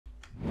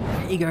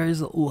Hey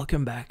guys,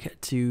 welcome back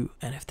to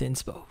NFT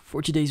Inspo.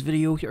 For today's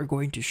video, we are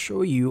going to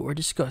show you or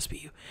discuss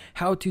with you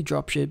how to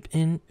dropship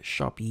in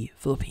Shopee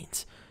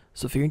Philippines.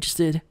 So if you're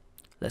interested,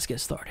 let's get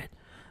started.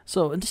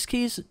 So in this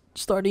case,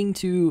 starting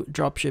to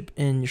dropship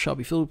in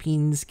Shopee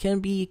Philippines can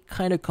be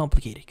kind of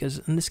complicated because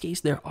in this case,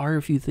 there are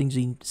a few things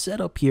you need to set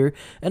up here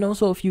and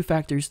also a few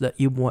factors that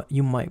you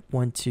might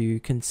want to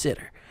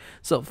consider.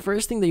 So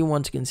first thing that you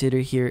want to consider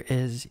here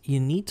is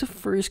you need to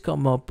first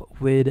come up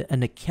with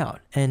an account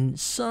and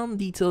some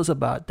details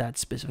about that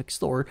specific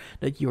store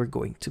that you are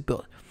going to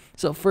build.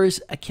 So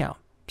first, account.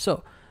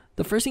 So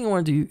the first thing you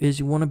want to do is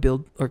you want to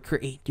build or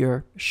create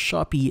your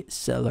Shopee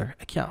seller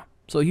account.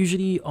 So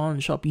usually on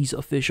Shopee's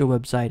official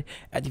website,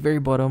 at the very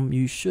bottom,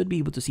 you should be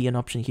able to see an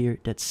option here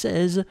that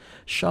says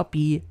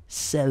Shopee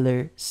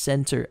Seller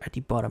Center at the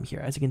bottom here,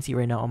 as you can see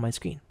right now on my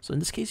screen. So in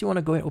this case, you want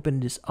to go ahead and open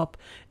this up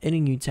in a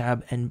new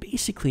tab and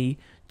basically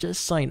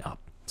just sign up.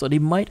 So they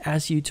might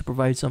ask you to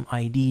provide some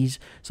IDs,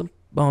 some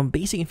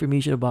basic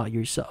information about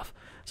yourself.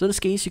 So in this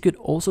case, you could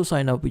also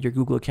sign up with your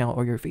Google account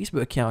or your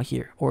Facebook account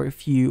here. Or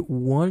if you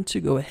want to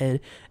go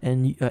ahead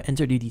and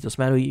enter the details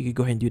manually, you could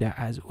go ahead and do that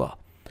as well.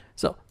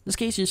 So in this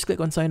case, you just click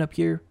on sign up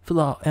here, fill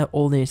out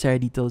all the necessary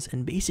details,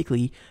 and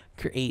basically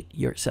create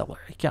your seller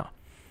account.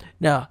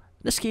 Now,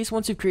 in this case,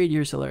 once you've created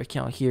your seller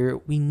account here,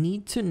 we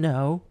need to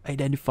now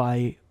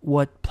identify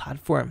what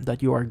platform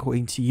that you are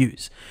going to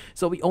use.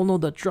 So we all know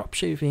that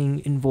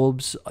dropshipping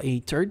involves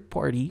a third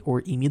party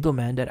or a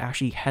middleman that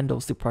actually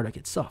handles the product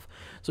itself.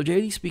 So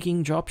generally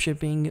speaking,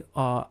 dropshipping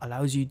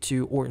allows you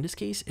to, or in this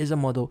case, is a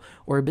model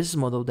or a business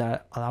model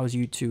that allows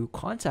you to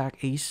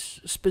contact a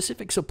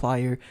specific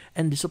supplier,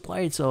 and the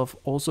supplier itself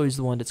also is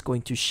the one that's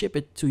going to ship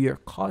it to your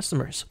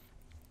customers.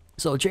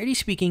 So generally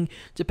speaking,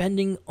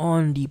 depending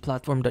on the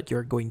platform that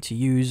you're going to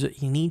use,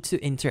 you need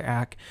to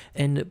interact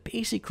and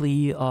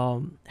basically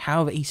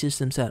have a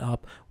system set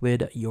up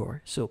with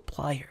your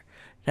supplier.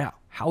 Now,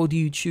 how do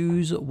you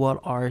choose what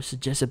are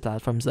suggested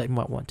platforms that you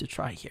might want to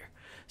try here?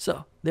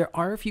 So there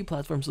are a few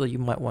platforms that you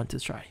might want to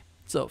try.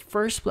 So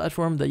first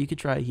platform that you could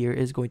try here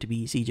is going to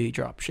be CJ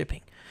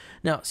Dropshipping.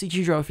 Now,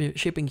 CJ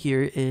Dropshipping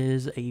here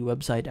is a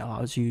website that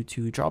allows you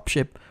to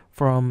dropship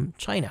from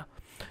China.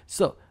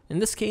 So in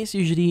this case,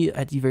 usually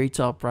at the very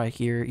top right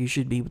here, you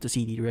should be able to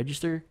see the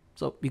register.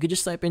 So you could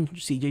just type in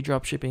CJ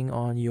Dropshipping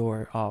on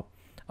your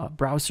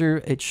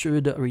browser. It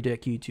should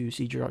redirect you to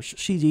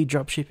CJ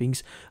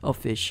Dropshipping's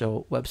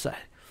official website.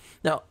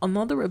 Now,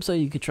 another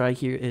website you could try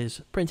here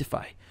is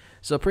Printify.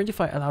 So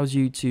Printify allows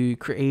you to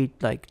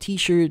create like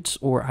t-shirts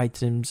or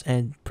items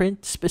and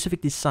print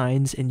specific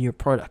designs in your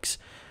products.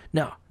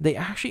 Now, they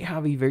actually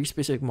have a very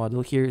specific model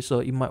here, so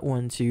you might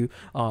want to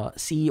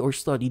see or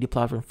study the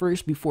platform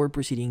first before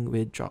proceeding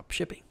with drop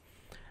shipping.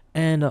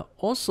 And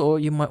also,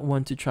 you might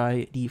want to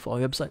try the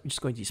following website, which is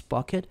going to use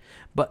Pocket.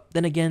 But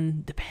then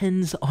again,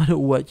 depends on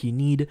what you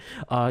need.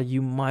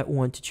 You might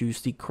want to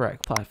choose the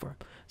correct platform.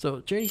 So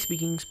generally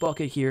speaking,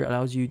 Pocket here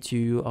allows you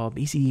to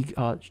basically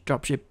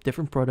dropship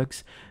different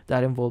products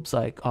that involves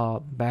like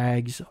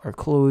bags or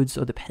clothes,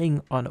 so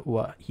depending on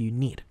what you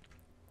need.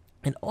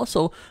 And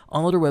also,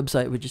 another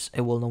website, which is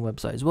a well-known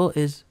website as well,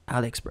 is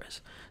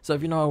AliExpress. So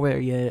if you're not aware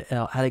yet,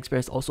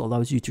 AliExpress also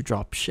allows you to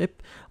drop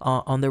ship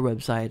on their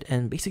website.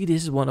 And basically,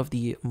 this is one of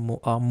the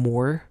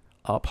more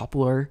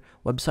popular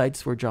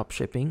websites for drop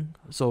shipping.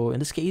 So in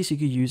this case, you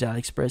could use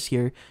AliExpress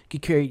here. You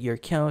could create your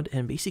account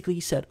and basically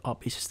set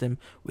up a system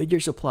with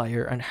your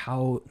supplier on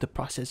how the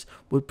process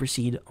would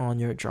proceed on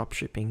your drop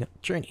shipping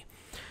journey.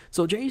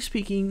 So generally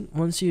speaking,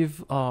 once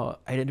you've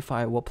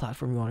identified what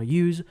platform you want to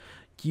use,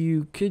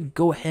 you could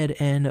go ahead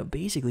and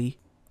basically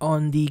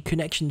on the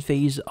connection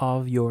phase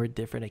of your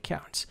different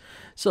accounts.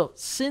 So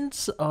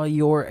since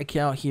your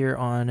account here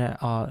on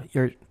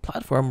your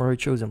platform or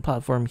chosen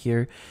platform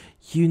here,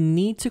 you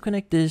need to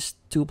connect this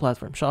to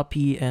platform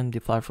Shopee and the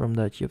platform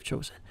that you've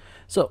chosen.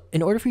 So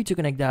in order for you to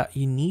connect that,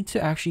 you need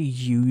to actually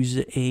use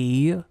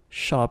a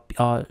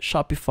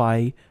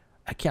Shopify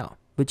account,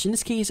 which in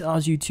this case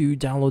allows you to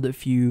download a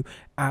few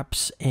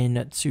apps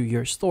into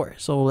your store.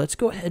 So let's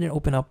go ahead and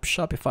open up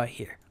Shopify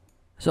here.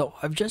 So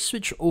I've just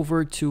switched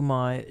over to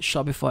my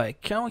Shopify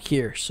account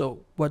here.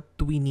 So what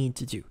do we need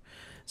to do?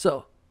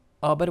 So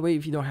by the way,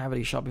 if you don't have a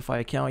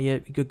Shopify account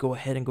yet, you could go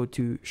ahead and go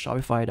to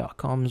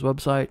Shopify.com's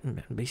website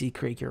and basically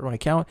create your own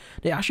account.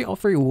 They actually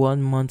offer a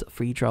 1 month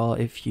free trial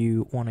if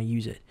you want to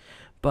use it.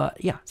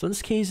 But yeah, so in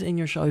this case, in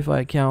your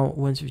Shopify account,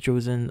 once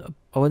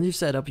you've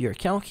set up your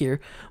account here,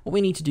 what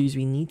we need to do is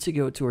we need to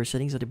go to our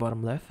settings at the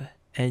bottom left,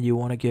 and you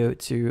want to go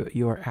to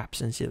your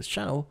apps and sales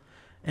channel,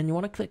 and you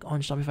want to click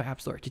on Shopify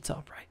App Store at the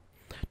top right.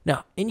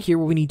 Now, in here,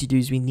 what we need to do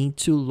is we need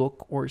to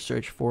look or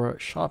search for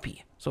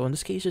Shopee. So in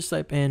this case, just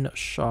type in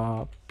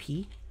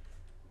Shopee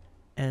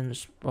and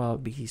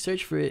basically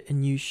search for it,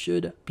 and you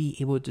should be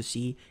able to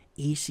see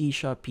AC,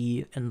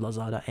 Shopee, and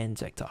Lazada and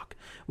TikTok,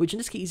 which in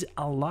this case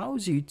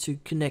allows you to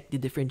connect the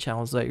different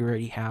channels that you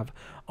already have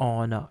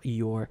on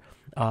your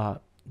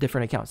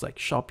different accounts like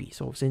Shopee.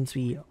 So since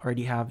we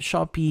already have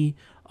Shopee,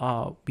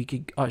 we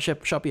could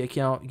Shopee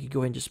account, you could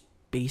go and just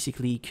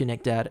basically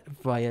connect that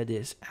via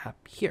this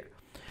app here.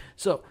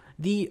 So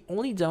the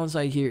only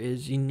downside here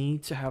is you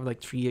need to have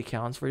like 3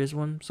 accounts for this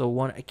one. So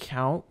one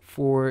account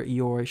for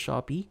your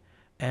Shopee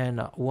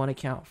and one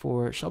account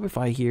for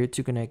Shopify here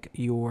to connect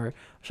your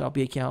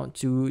Shopee account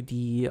to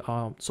the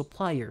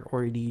supplier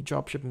or the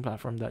dropshipping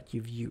platform that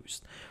you've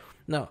used.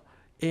 Now,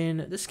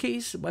 in this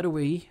case, by the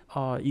way,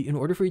 in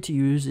order for you to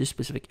use this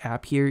specific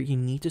app here, you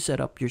need to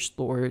set up your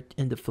store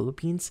in the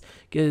Philippines,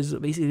 because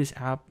basically this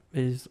app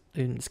is,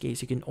 in this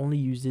case, you can only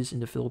use this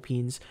in the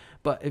Philippines.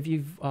 But if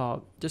you've,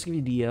 just give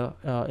you an idea,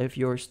 if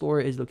your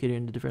store is located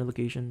in a different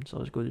location, so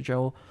let's go to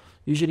Joe.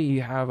 Usually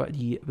you have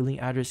the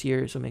billing address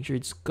here, so make sure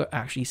it's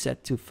actually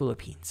set to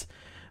Philippines.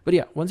 But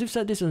yeah, once you've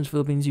set this in the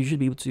Philippines, you should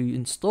be able to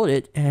install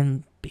it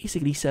and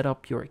basically set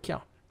up your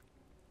account.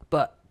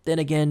 But then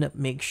again,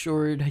 make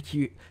sure that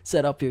you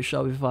set up your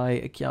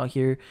Shopify account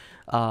here.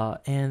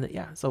 And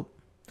yeah, so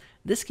in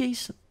this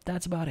case,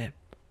 that's about it.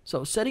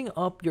 So setting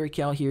up your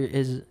account here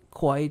is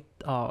quite,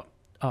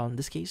 in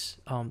this case,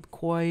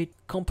 quite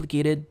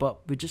complicated,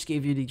 but we just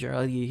gave you the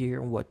general idea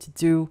here on what to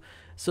do.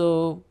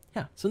 So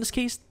yeah, so in this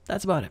case,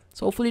 that's about it.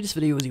 So hopefully this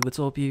video was able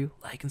to help you.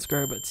 Like and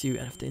subscribe to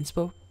NFT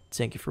Inspo.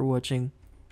 Thank you for watching.